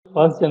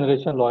first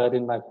generation lawyer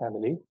in my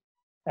family,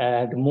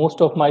 and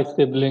most of my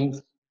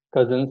siblings,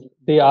 cousins,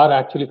 they are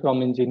actually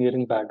from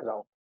engineering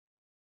background.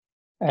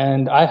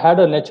 And I had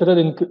a natural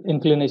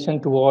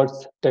inclination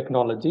towards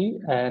technology.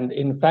 And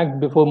in fact,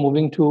 before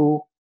moving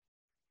to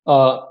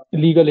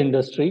legal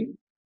industry,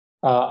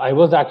 I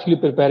was actually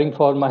preparing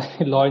for my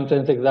law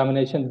entrance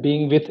examination,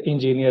 being with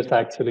engineers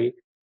actually.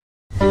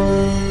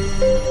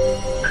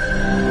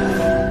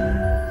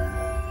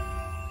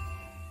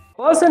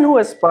 Person who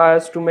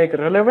aspires to make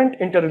relevant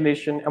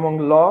interrelation among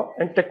law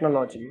and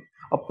technology,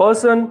 a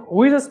person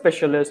who is a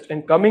specialist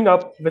in coming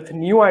up with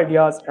new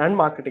ideas and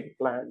marketing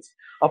plans,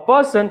 a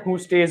person who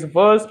stays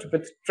versed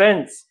with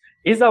trends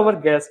is our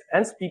guest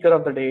and speaker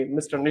of the day,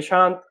 Mr.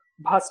 Nishant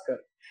Bhaskar.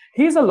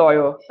 He is a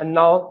lawyer and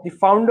now the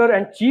founder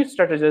and chief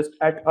strategist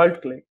at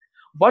AltClick.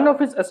 One of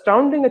his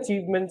astounding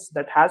achievements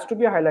that has to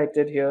be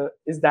highlighted here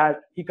is that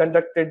he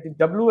conducted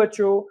the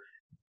WHO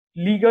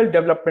legal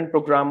development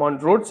program on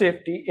road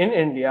safety in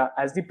India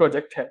as the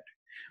project head.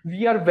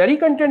 We are very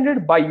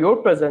contented by your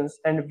presence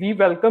and we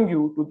welcome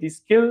you to the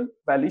Skill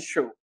Valley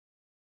show.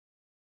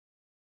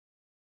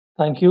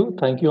 Thank you,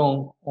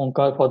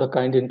 Onkar, for the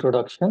kind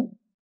introduction.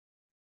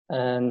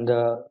 And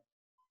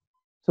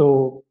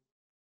so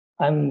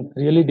I'm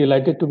really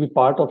delighted to be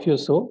part of your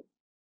show,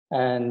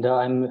 and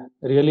I'm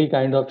really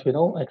kind of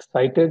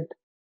excited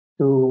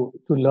to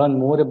learn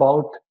more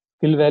about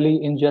Skill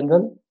Valley in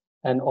general,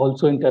 and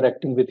also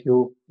interacting with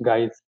you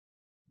guys.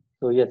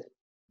 So yes,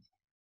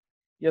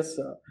 Yes,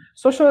 sir.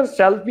 So, sure,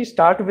 shall we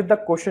start with the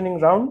questioning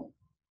round?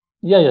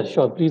 yeah,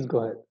 sure. Please go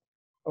ahead.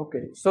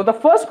 Okay, so the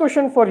first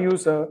question for you,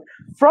 sir,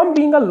 from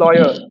being a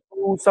lawyer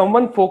to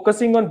someone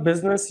focusing on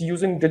business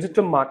using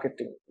digital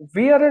marketing,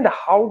 where and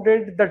how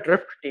did the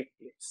drift take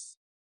place?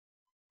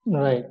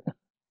 Right.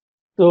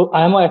 So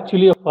I'm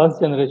actually a first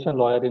generation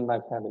lawyer in my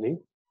family,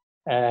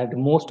 and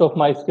most of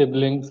my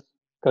siblings,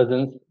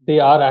 cousins, they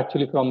are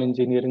actually from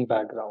engineering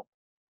background.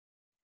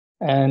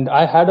 And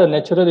I had a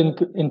natural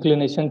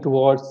inclination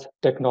towards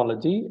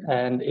technology.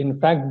 And in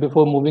fact,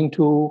 before moving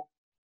to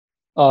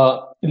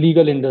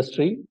legal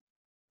industry,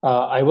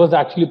 I was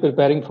actually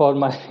preparing for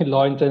my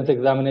law entrance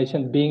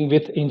examination, being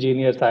with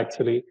engineers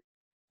actually,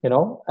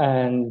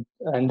 and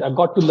I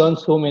got to learn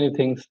so many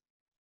things.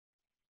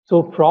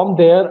 So from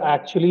there,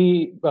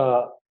 actually,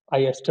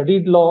 I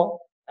studied law,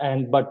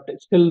 and but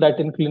still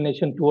that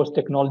inclination towards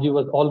technology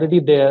was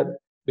already there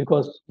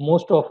because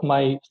most of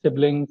my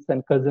siblings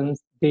and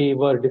cousins, they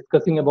were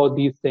discussing about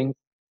these things.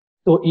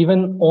 So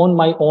even on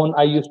my own,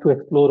 I used to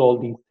explore all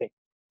these things,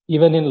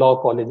 even in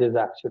law colleges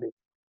actually.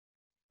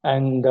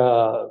 And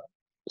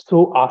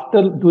so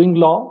after doing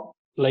law,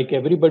 like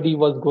everybody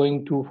was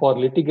going to for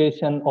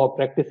litigation or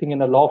practicing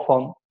in a law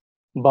firm,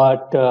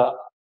 but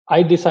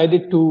I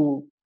decided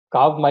to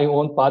carve my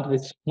own path,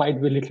 which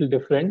might be a little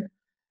different,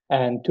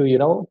 and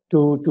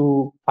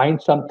to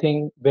find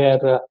something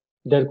where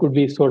there could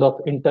be sort of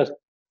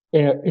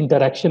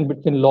interaction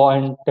between law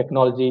and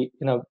technology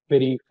in a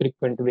very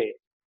frequent way.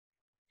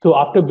 So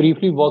after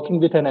briefly working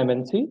with an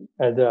MNC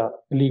as a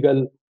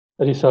legal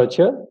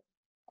researcher,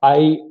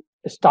 I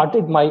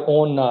started my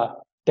own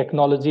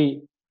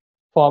technology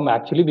firm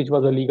actually, which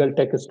was a legal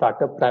tech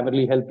startup,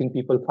 primarily helping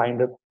people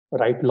find the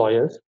right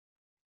lawyers.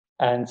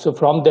 And so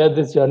from there,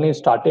 this journey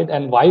started.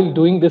 And while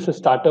doing this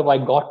startup, I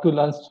got to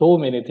learn so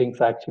many things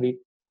actually,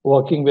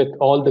 working with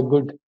all the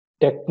good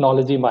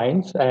technology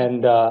minds.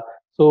 And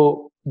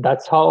so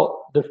that's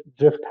how the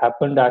drift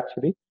happened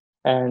actually.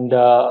 And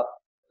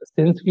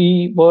since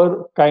we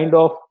were kind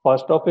of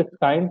first of its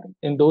kind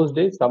in those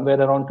days, somewhere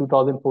around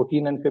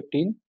 2014 and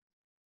 15,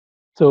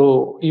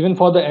 so even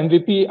for the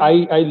MVP,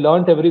 I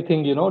learned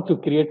everything, to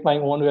create my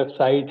own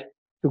website,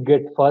 to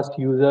get first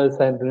users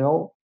and,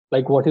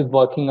 like what is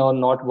working or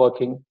not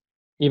working,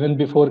 even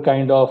before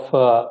kind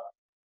of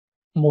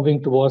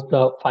moving towards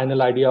the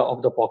final idea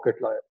of the pocket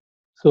lawyer.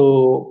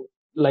 So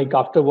like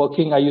after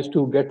working, I used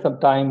to get some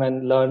time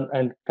and learn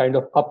and kind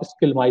of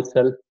upskill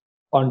myself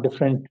on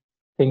different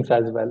things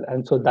as well.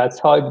 And so that's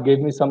how it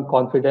gave me some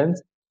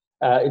confidence.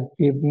 It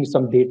gave me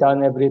some data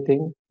and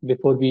everything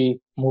before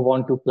we move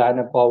on to plan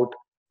about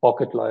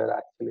pocket lawyer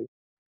actually.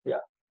 Yeah.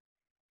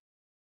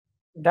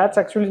 That's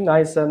actually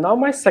nice. Now,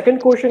 my second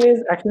question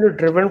is actually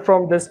driven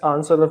from this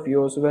answer of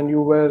yours when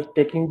you were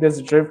taking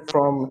this drift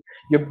from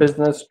your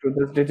business to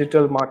this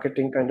digital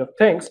marketing kind of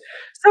things.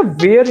 So,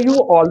 were you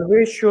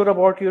always sure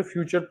about your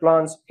future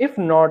plans? If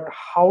not,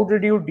 how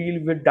did you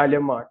deal with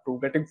dilemma to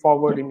getting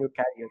forward in your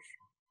career?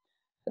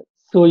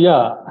 So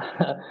yeah,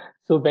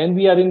 so when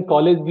we are in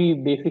college, we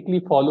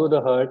basically follow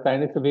the herd,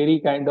 and it's a very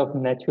kind of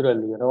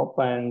natural,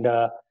 and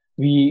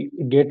we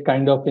get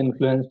kind of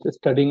influenced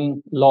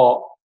studying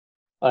law,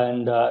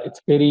 and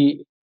it's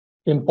very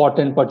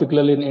important,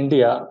 particularly in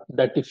India,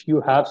 that if you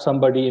have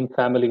somebody in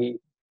family,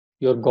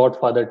 your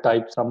godfather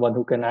type, someone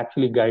who can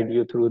actually guide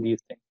you through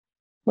these things.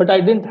 But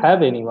I didn't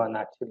have anyone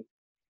actually.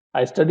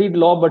 I studied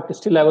law, but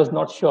still I was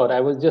not sure.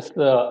 I was just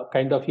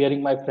kind of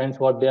hearing my friends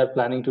what they are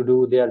planning to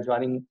do. They are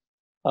joining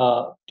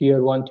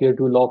tier one, tier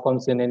two law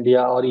firms in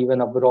India or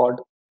even abroad.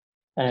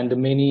 and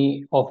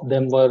many of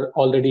them were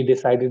already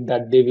decided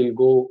that they will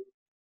go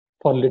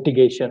for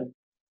litigation.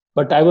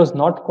 But I was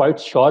not quite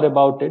sure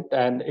about it,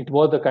 and it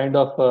was a kind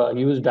of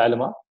huge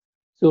dilemma.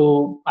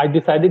 So I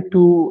decided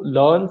to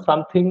learn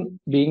something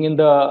being in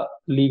the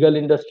legal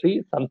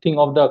industry, something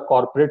of the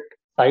corporate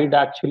side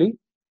actually,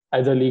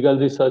 as a legal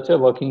researcher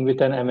working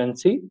with an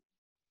MNC.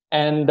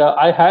 And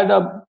I had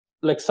a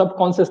like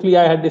subconsciously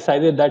I had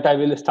decided that I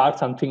will start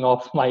something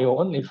of my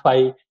own if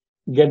I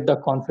get the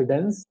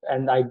confidence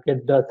and I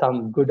get the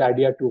some good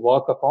idea to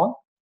work upon,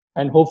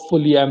 and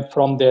hopefully I'm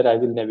from there I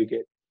will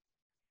navigate.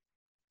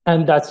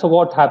 And that's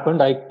what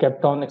happened. I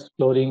kept on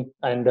exploring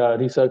and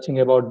researching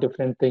about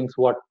different things,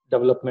 what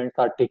developments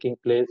are taking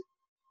place,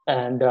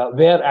 and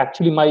where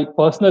actually my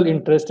personal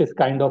interest is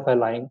kind of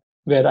aligned,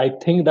 where I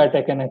think that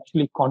I can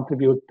actually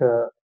contribute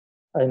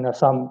in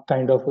some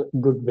kind of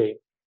good way.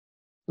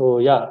 So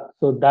yeah,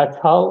 so that's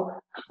how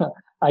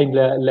I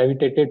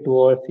levitated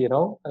towards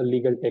a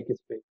legal tech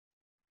space.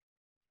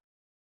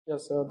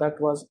 Yes, that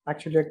was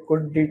actually a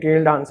good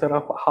detailed answer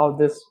of how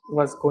this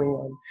was going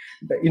on.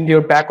 In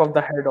your back of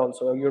the head,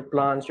 also your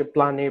plans, your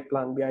plan A,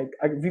 plan B.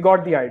 We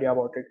got the idea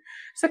about it.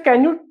 So,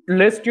 can you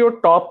list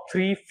your top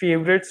three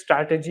favorite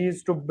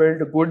strategies to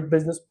build a good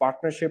business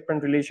partnership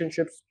and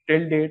relationships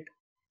till date?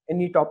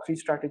 Any top three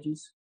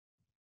strategies?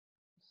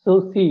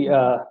 So see,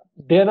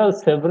 there are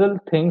several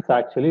things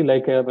actually.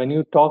 Like when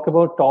you talk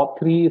about top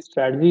three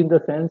strategy in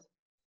the sense,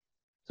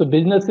 so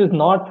business is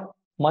not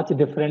much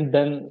different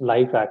than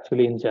life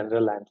actually in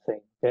general. I'm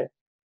saying, okay.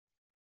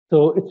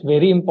 So it's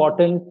very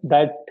important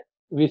that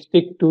we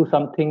stick to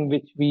something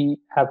which we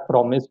have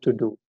promised to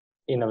do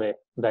in a way,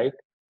 right?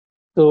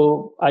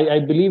 So I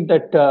believe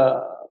that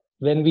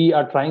when we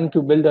are trying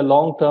to build a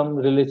long-term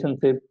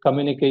relationship,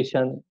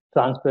 communication,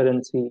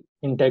 transparency,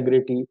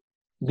 integrity,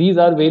 these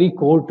are very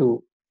core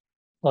to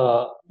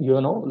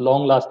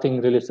long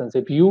lasting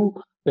relationship.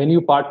 You when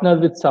you partner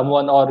with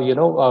someone or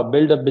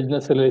build a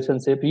business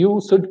relationship, you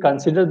should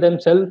consider them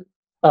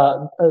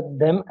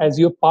as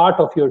your part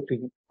of your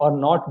team, or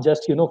not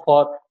just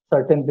for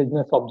certain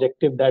business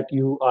objective that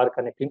you are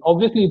connecting.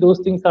 Obviously those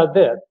things are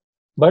there,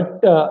 but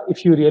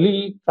if you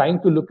really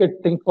trying to look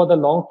at things for the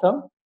long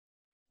term,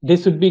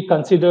 this should be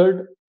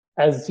considered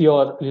as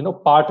your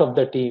part of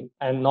the team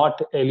and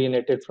not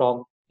alienated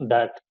from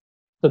that.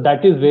 So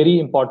that is very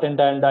important,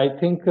 and I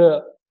think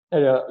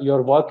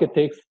your work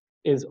ethics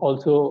is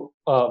also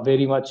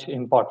very much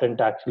important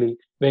actually.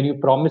 When you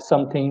promise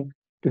something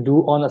to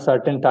do on a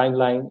certain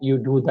timeline, you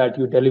do that,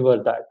 you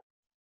deliver that.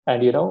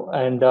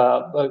 And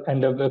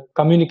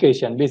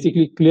communication,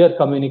 basically clear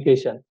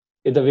communication,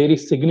 is a very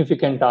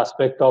significant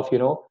aspect of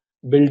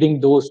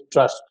building those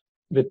trust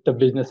with the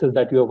businesses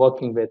that you are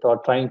working with, or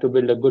trying to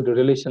build a good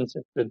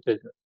relationship with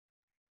business.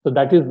 So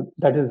that is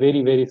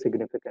very, very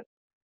significant.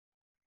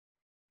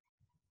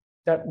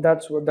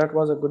 That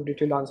was a good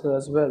detailed answer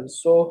as well.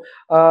 So,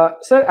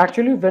 sir,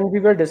 actually, when we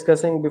were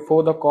discussing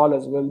before the call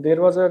as well, there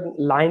was a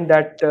line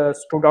that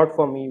stood out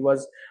for me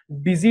was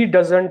busy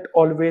doesn't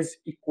always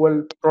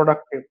equal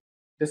productive.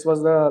 This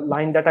was the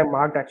line that I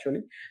marked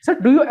actually. So,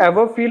 do you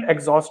ever feel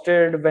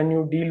exhausted when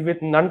you deal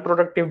with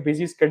non-productive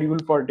busy schedule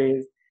for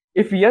days?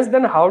 If yes,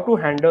 then how to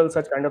handle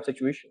such kind of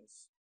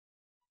situations?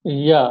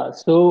 Yeah,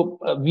 so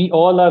we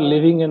all are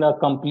living in a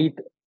complete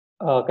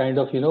kind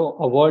of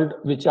a world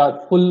which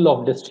are full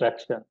of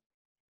distraction,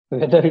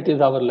 whether it is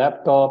our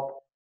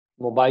laptop,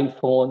 mobile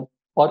phone,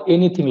 or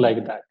anything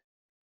like that,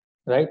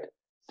 right?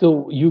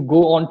 So you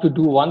go on to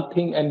do one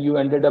thing and you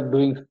ended up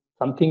doing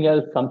something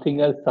else,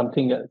 something else,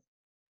 something else.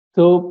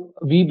 So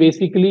we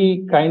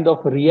basically kind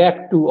of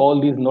react to all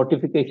these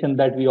notifications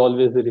that we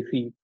always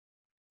receive,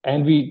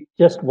 and we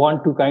just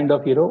want to kind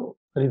of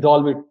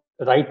resolve it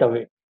right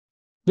away,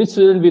 which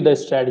shouldn't be the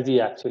strategy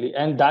actually.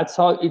 And that's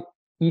how it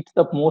eats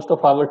up most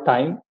of our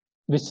time,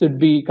 which should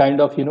be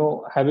kind of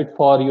have it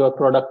for your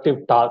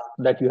productive task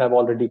that you have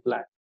already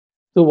planned.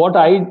 So what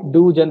I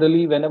do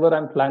generally whenever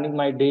I'm planning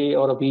my day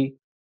or a week,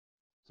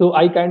 so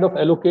I kind of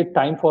allocate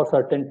time for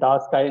certain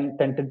tasks. I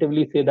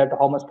tentatively say that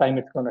how much time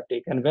it's going to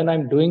take, and when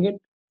I'm doing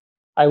it,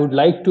 I would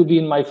like to be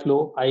in my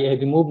flow. I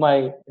remove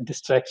my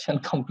distraction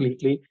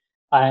completely,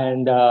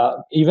 and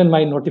even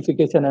my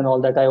notification and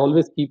all that. I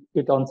always keep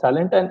it on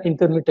silent, and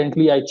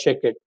intermittently I check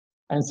it.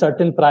 And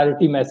certain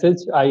priority message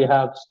I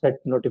have set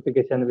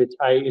notification which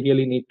I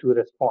really need to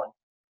respond.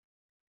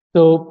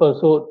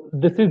 So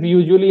this is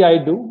usually I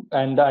do,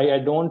 and I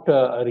don't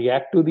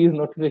react to these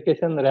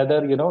notifications.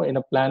 Rather, in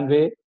a plan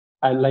way,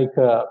 I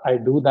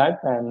do that,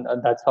 and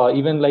that's how.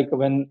 Even like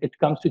when it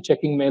comes to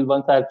checking mail,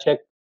 once I've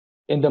checked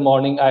in the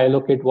morning, I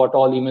allocate what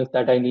all emails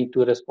that I need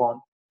to respond,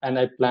 and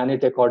I plan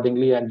it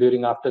accordingly. And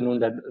during afternoon,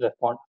 that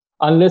respond,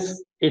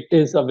 unless it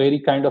is a very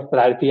kind of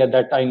priority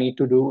that I need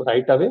to do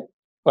right away.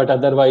 But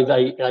otherwise,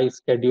 I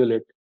schedule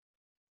it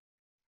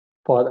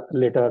for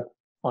later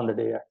on the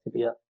day.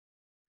 Actually, yeah.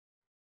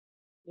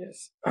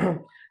 Yes.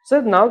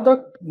 So now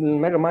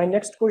my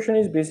next question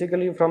is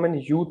basically from an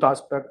youth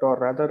aspect, or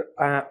rather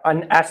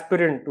an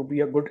aspirant to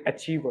be a good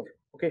achiever.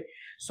 Okay.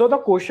 So the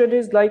question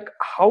is like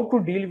how to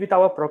deal with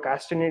our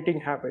procrastinating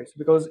habits,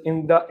 because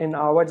in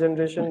our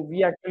generation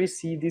we actually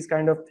see these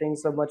kind of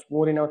things are much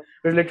more in our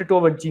related to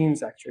our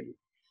genes actually.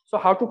 So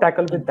how to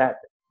tackle with that?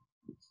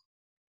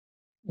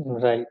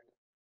 Right.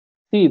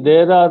 See,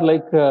 there are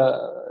like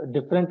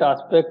different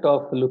aspect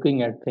of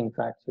looking at things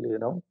actually.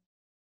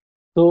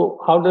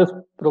 So how does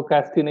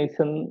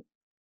procrastination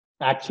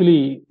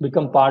actually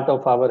become part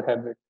of our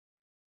habit?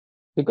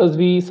 Because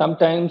we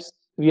sometimes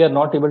we are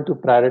not able to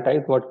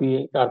prioritize what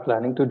we are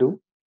planning to do.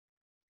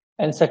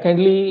 And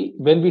secondly,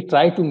 when we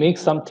try to make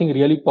something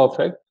really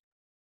perfect,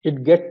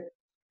 it gets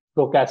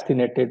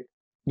procrastinated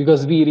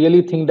because we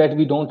really think that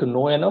we don't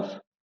know enough,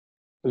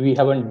 we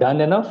haven't done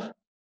enough,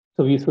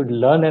 so we should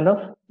learn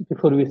enough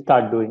before we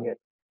start doing it,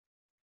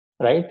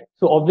 right?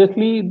 So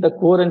obviously, the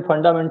core and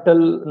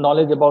fundamental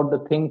knowledge about the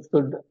things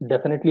should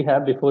definitely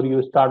have before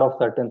you start off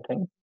certain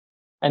things.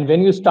 And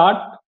when you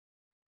start,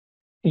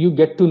 you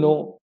get to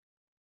know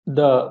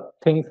the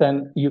things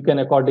and you can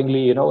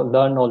accordingly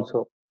learn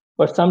also.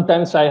 But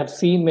sometimes I have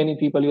seen many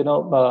people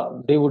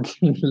they would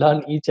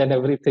learn each and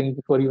everything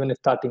before even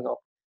starting off.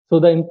 So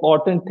the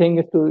important thing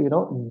is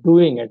to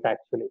doing it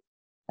actually.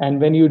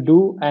 And when you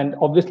do, and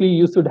obviously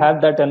you should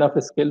have that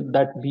enough skill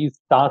that these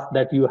tasks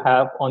that you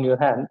have on your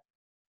hand,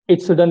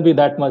 it shouldn't be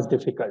that much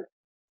difficult,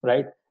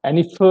 right? And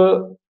if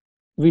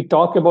we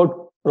talk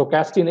about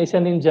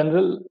procrastination in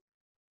general,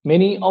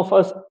 many of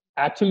us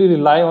actually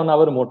rely on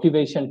our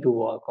motivation to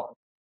work on,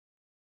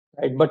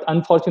 right? But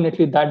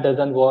unfortunately that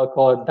doesn't work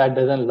or that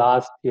doesn't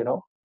last.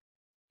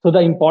 So the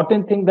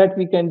important thing that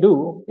we can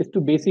do is to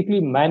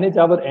basically manage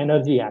our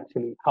energy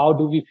actually. How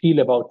do we feel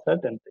about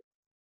certain things?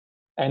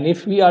 And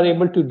if we are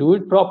able to do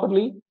it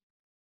properly,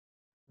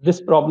 this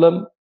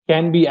problem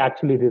can be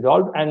actually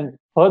resolved. And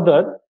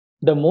further,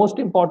 the most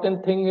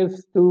important thing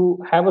is to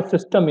have a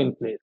system in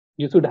place.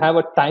 You should have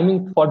a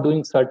timing for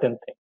doing certain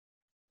things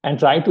and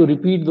try to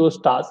repeat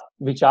those tasks,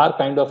 which are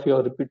kind of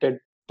your repeated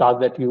tasks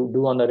that you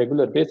do on a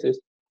regular basis,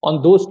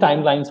 on those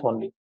timelines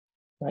only,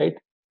 right?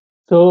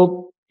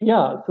 So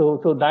yeah,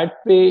 so that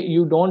way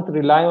you don't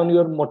rely on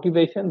your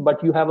motivation,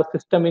 but you have a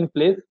system in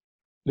place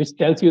which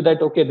tells you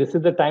that okay, this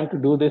is the time to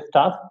do this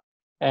task,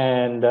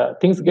 and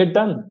things get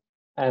done.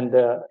 And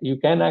you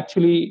can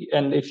actually,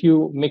 and if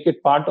you make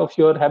it part of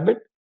your habit,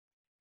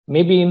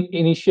 maybe in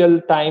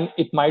initial time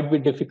it might be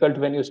difficult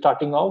when you're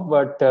starting off,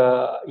 but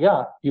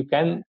yeah, you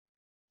can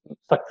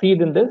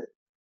succeed in this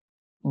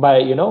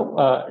by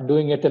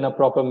doing it in a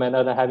proper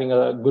manner and having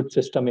a good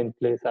system in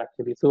place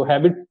actually. So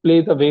habit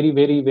plays a very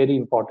very very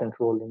important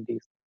role in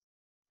these.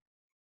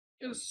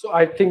 Yes, so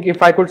I think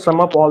if I could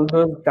sum up all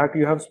the that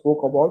you have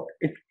spoke about,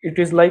 it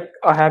is like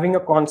having a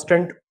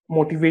constant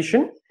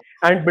motivation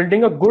and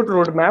building a good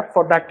roadmap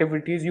for the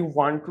activities you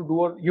want to do,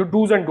 or your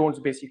do's and don'ts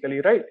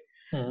basically, right?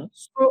 Mhm.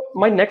 So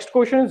my next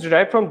question is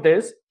derived from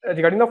this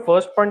regarding the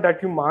first point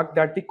that you marked,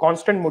 that the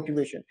constant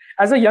motivation.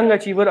 As a young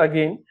achiever,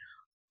 again,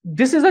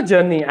 this is a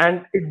journey,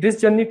 and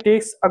this journey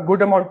takes a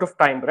good amount of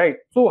time, right?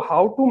 So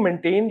how to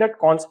maintain that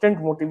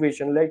constant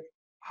motivation, like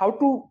how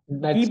to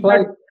That's keep why,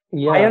 that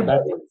yeah, higher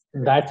balance?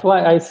 that's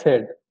why I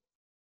said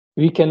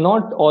we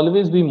cannot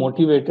always be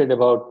motivated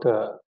about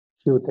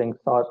few things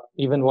or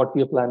even what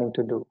we are planning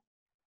to do,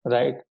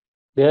 right?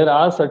 There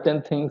are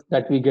certain things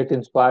that we get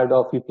inspired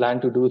of. We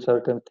plan to do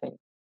certain things,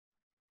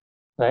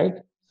 right?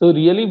 So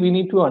really, we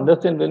need to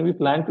understand when we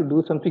plan to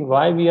do something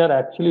why we are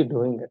actually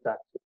doing it.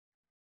 Actually,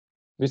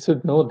 we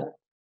should know that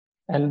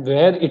and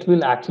where it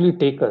will actually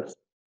take us,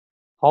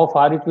 how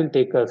far it will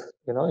take us,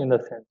 in a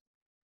sense,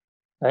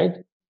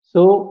 right?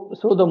 So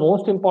the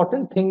most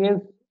important thing is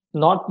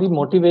not the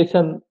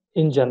motivation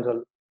in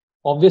general.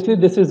 Obviously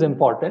this is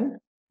important,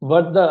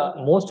 but the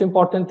most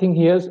important thing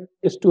here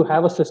is to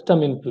have a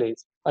system in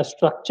place, a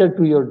structure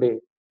to your day,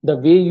 the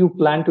way you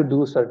plan to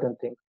do certain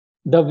things,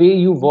 the way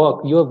you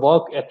work, your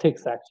work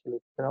ethics actually,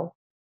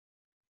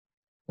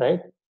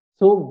 right?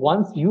 So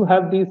once you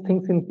have these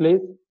things in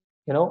place,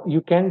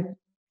 you can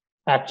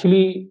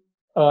actually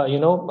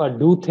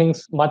do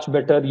things much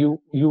better.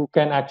 You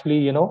can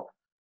actually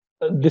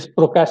this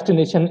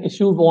procrastination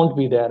issue won't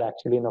be there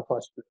actually in the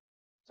first place.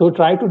 So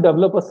try to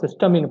develop a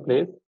system in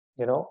place,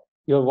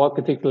 your work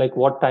ethics, like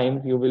what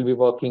time you will be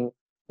working,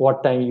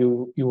 what time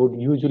you would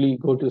usually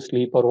go to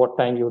sleep, or what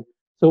time you.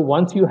 So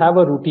once you have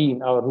a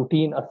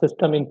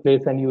system in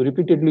place, and you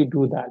repeatedly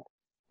do that,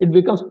 it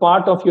becomes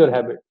part of your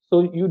habit.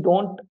 So you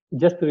don't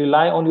just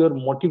rely on your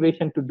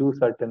motivation to do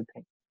certain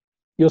things.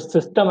 Your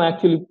system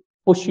actually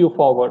push you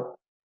forward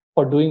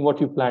for doing what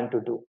you plan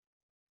to do,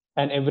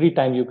 and every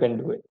time you can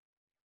do it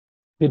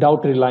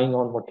without relying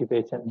on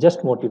motivation,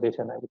 just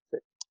motivation, I would say.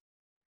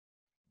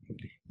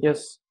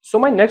 Yes. So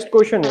my next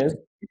question is,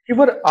 if you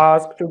were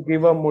asked to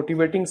give a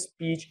motivating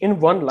speech in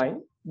one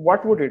line,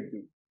 what would it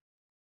be?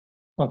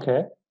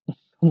 Okay,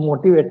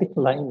 motivating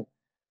line.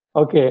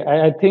 Okay,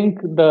 I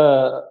think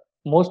the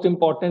most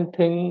important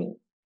thing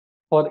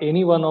for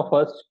any one of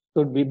us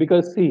should be,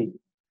 because see,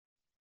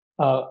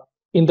 uh,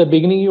 in the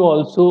beginning you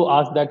also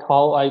asked that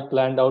how I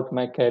planned out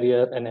my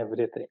career and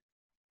everything.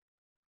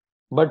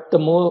 But the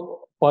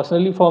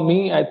Personally, for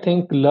me, I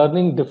think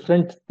learning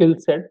different skill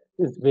sets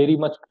is very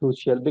much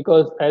crucial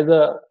because as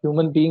a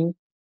human being,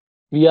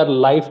 we are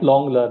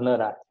lifelong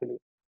learner actually,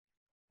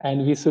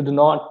 and we should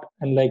not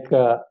and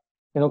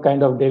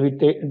kind of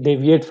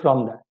deviate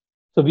from that.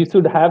 So we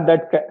should have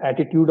that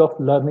attitude of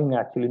learning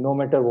actually, no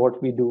matter what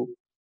we do.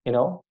 You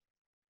know,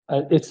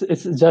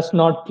 it's just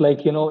not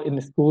like in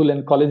school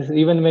and colleges.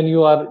 Even when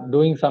you are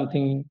doing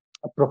something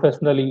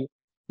professionally,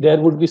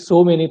 there would be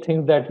so many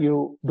things that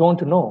you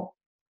don't know.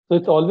 So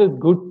it's always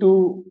good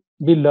to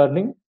be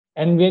learning,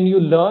 and when you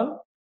learn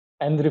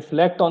and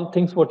reflect on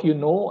things what you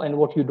know and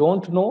what you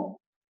don't know,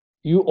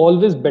 you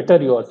always better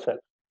yourself.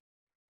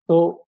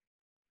 So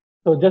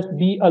so just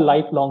be a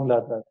lifelong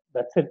learner.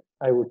 That's it,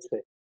 I would say.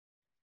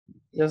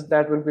 Yes,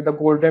 that will be the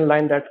golden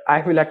line that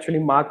I will actually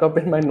mark up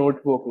in my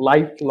notebook.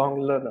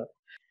 Lifelong learner.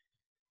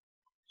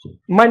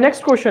 My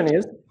next question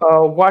is,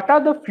 what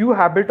are the few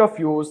habits of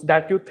yours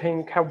that you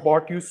think have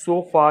brought you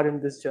so far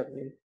in this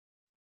journey?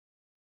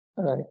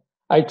 Right.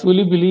 I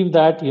truly believe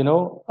that,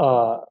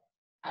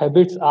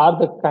 habits are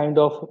the kind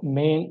of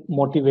main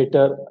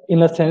motivator.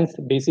 In a sense,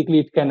 basically,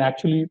 it can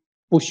actually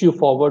push you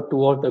forward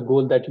toward the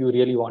goal that you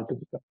really want to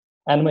become.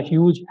 And I'm a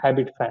huge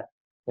habit fan,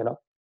 you know.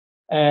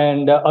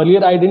 And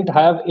earlier, I didn't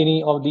have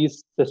any of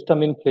these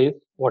system in place,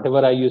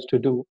 whatever I used to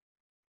do.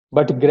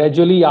 But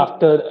gradually,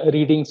 after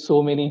reading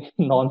so many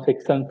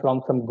non-fiction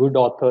from some good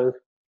authors,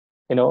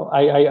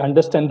 I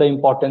understand the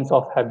importance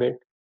of habit.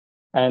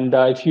 And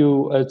if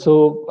you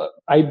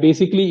I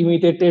basically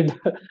imitated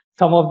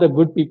some of the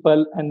good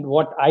people and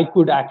what I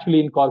could actually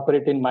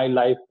incorporate in my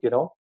life.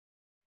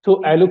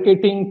 So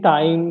allocating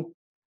time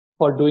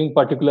for doing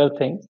particular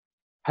things,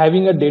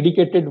 having a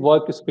dedicated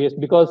workspace,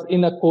 because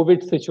in a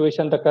COVID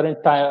situation, the current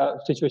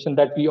situation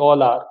that we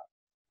all are,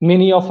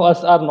 many of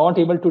us are not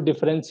able to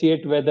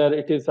differentiate whether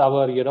it is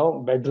our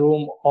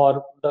bedroom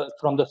or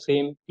from the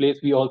same place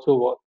we also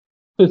work.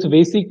 So it's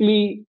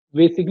basically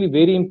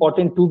very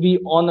important to be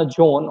on a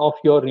zone of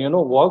your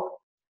work.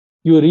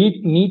 You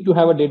need to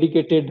have a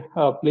dedicated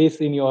place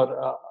in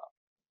your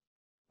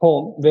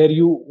home where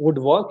you would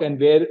work and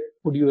where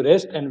would you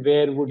rest and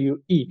where would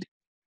you eat.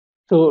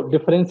 So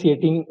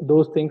differentiating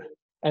those things,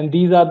 and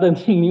these are the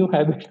new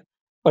habits,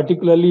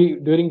 particularly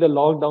during the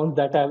lockdowns,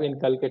 that I've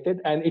inculcated,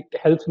 and it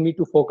helps me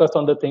to focus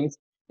on the things.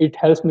 It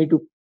helps me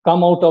to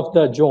come out of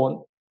the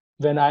zone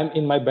when I'm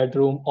in my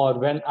bedroom or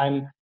when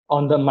I'm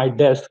on my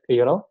desk.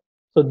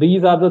 So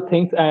these are the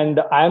things, and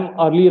I'm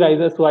early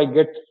riser, so I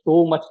get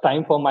so much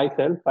time for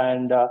myself,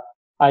 and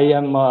I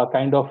am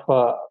kind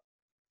of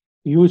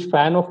huge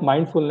fan of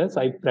mindfulness.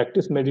 I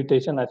practice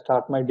meditation. I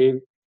start my day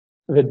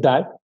with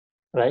that,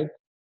 right?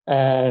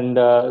 And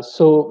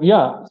so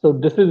yeah, so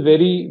this is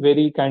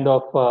very kind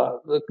of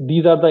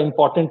these are the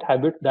important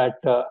habits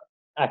that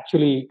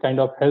actually kind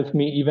of helps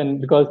me,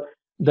 even because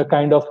the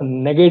kind of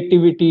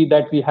negativity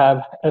that we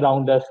have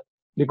around us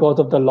because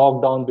of the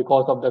lockdown,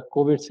 because of the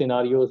COVID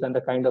scenarios and the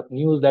kind of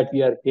news that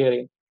we are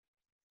hearing.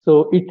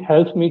 So it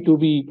helps me to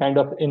be kind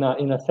of in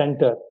a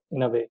center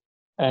in a way,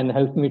 and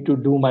helps me to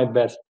do my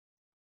best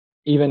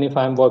even if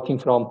I'm working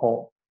from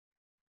home.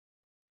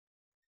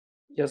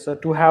 Yes, sir,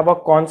 to have a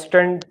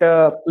constant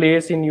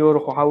place in your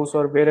house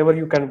or wherever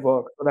you can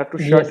work, so that to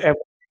shut Yes.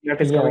 everything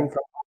that is Yeah. coming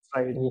from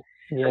outside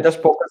and Yes.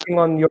 just focusing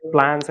on your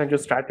plans and your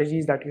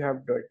strategies that you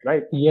have built,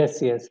 right?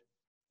 Yes. Yes.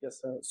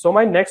 Yes, sir. So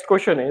my next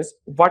question is,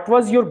 what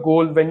was your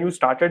goal when you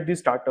started this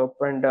startup,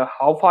 and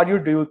how far you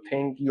do you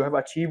think you have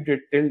achieved it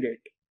till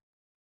date?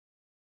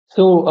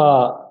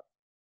 So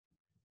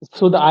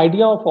the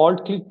idea of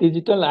alt click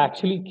digital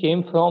actually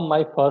came from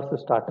my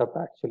first startup.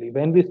 Actually,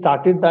 when we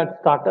started that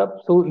startup,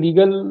 so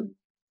legal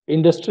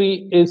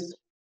industry is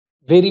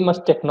very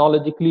much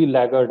technologically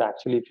laggard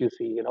actually, if you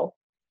see,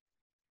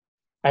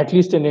 at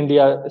least in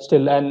India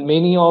still, and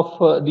many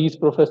of these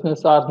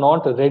professionals are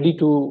not ready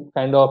to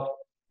kind of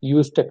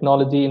use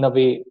technology in a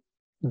way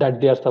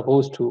that they are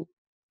supposed to,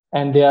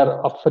 and they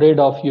are afraid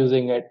of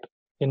using it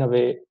in a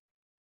way,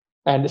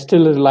 and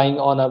still relying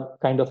on a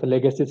kind of a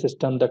legacy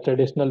system, the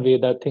traditional way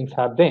that things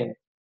have been.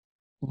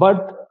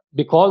 But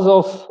because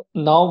of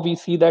now, we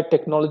see that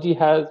technology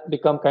has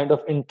become kind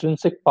of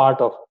intrinsic part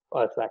of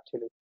us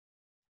actually,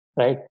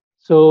 right?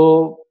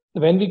 So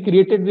when we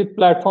created this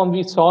platform,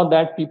 we saw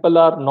that people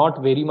are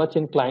not very much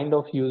inclined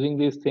of using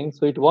these things.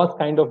 So it was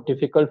kind of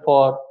difficult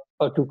for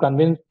to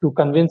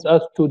convince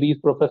us to these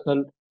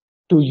professionals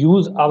to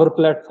use our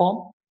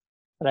platform,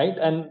 right?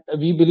 And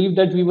we believe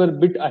that we were a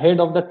bit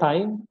ahead of the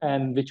time,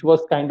 and which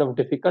was kind of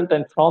difficult.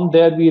 And from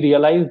there, we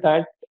realized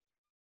that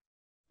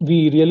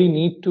we really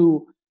need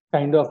to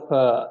kind of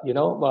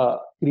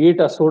create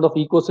a sort of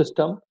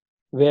ecosystem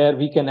where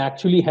we can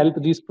actually help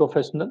these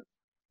professionals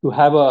to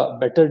have a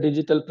better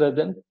digital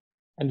presence,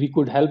 and we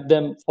could help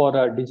them for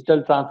a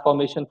digital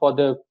transformation for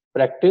their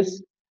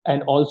practice,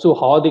 and also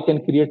how they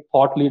can create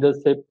thought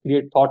leadership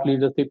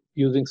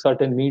using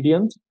certain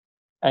mediums.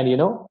 And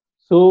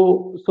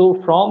so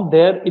from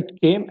there it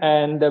came,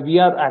 and we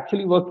are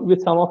actually working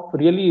with some of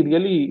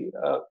really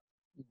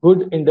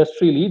good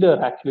industry leader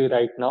actually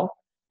right now,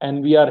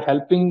 and we are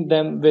helping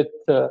them with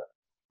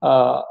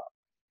uh,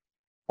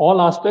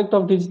 all aspect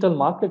of digital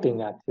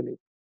marketing actually.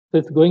 So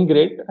it's going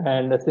great.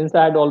 And since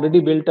I had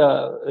already built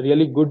a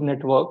really good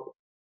network,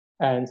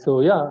 and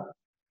so yeah,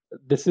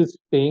 this is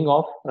paying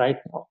off right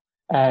now.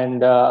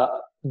 And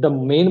the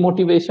main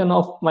motivation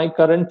of my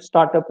current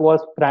startup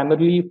was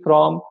primarily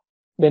from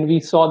when we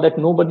saw that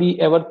nobody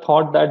ever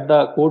thought that the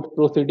court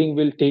proceeding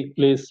will take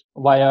place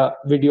via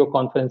video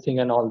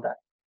conferencing and all that.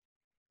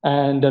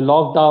 And the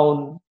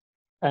lockdown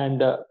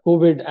and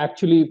COVID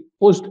actually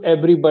pushed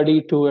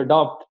everybody to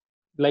adopt,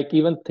 like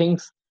even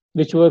things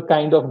which were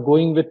kind of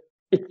going with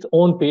its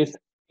own pace,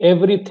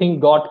 everything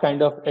got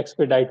kind of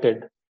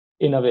expedited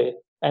in a way.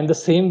 And the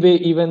same way,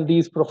 even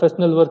these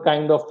professionals were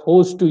kind of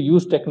forced to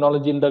use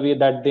technology in the way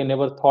that they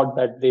never thought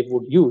that they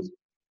would use.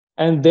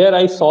 And there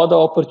I saw the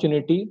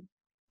opportunity,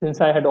 since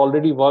I had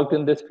already worked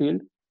in this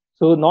field.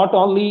 So not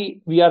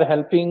only we are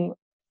helping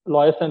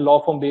lawyers and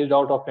law firm based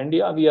out of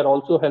India, we are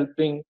also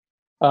helping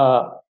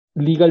uh,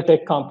 legal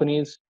tech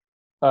companies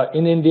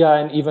in India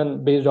and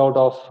even based out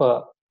of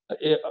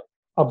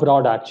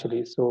abroad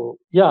actually. So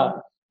yeah,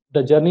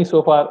 the journey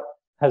so far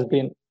has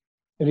been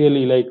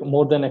really like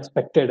more than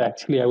expected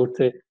actually, I would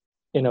say,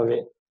 in a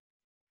way.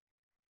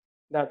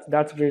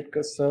 That's great,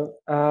 sir.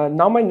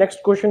 Now my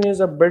next question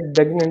is a bit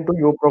digging into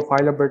your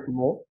profile a bit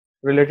more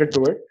related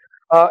to it.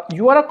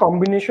 You are a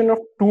combination of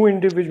two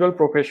individual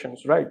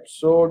professions, right?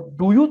 So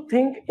do you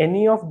think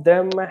any of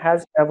them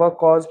has ever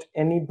caused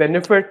any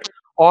benefit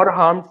or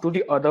harm to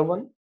the other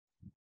one?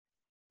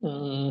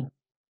 Mm,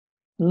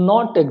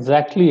 Not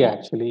exactly,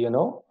 actually,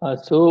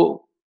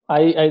 So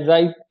as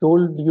I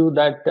told you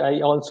that I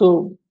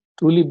also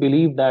truly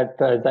believe that,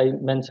 as I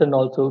mentioned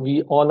also,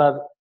 we all are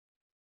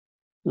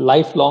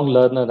lifelong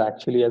learner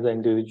actually as an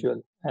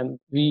individual, and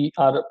we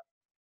are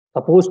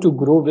supposed to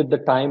grow with the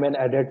time and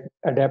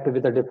adapt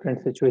with the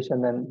different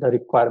situation and the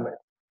requirement.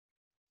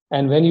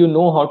 And when you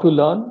know how to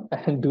learn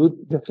and do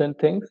different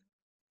things,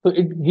 so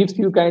it gives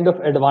you kind of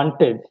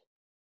advantage,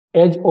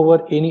 edge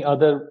over any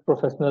other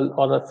professional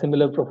or a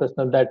similar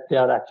professional that they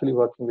are actually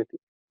working with you.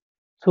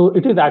 So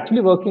it is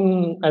actually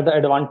working as an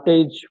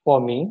advantage for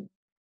me.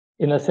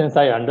 In a sense,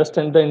 I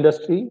understand the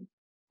industry,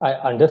 I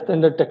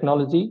understand the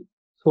technology,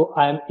 so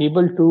I am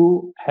able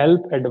to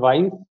help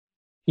advise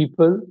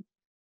people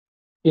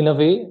in a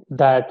way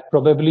that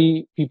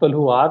probably people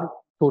who are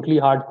totally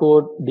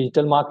hardcore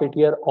digital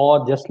marketeer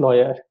or just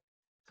lawyer.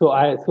 So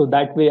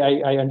that way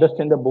I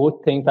understand the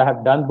both things. I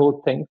have done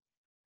both things.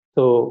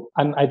 So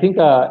I think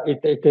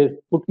it has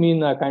put me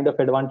in a kind of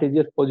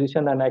advantageous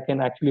position, and I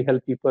can actually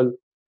help people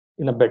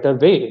in a better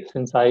way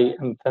since I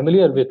am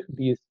familiar with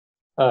these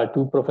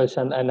two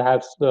professions and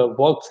have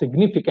worked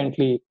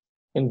significantly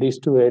in these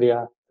two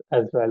areas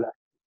as well.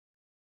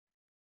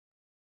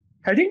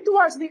 Heading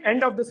towards the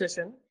end of the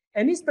session,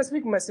 any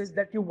specific message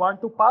that you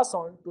want to pass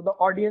on to the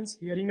audience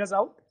hearing us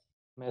out?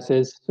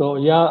 Message. So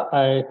yeah,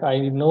 I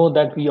know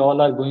that we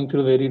all are going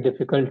through a very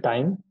difficult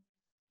time,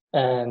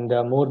 and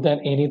more than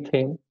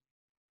anything,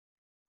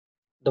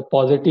 the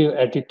positive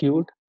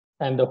attitude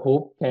and the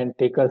hope can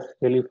take us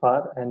really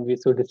far, and we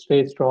should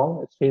stay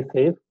strong, stay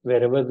safe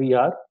wherever we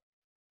are,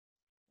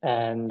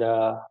 and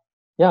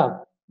yeah,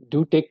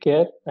 do take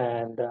care,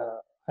 and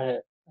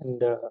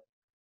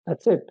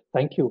that's it.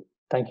 Thank you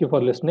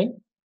for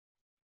listening,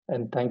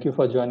 and thank you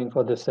for joining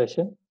for this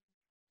session.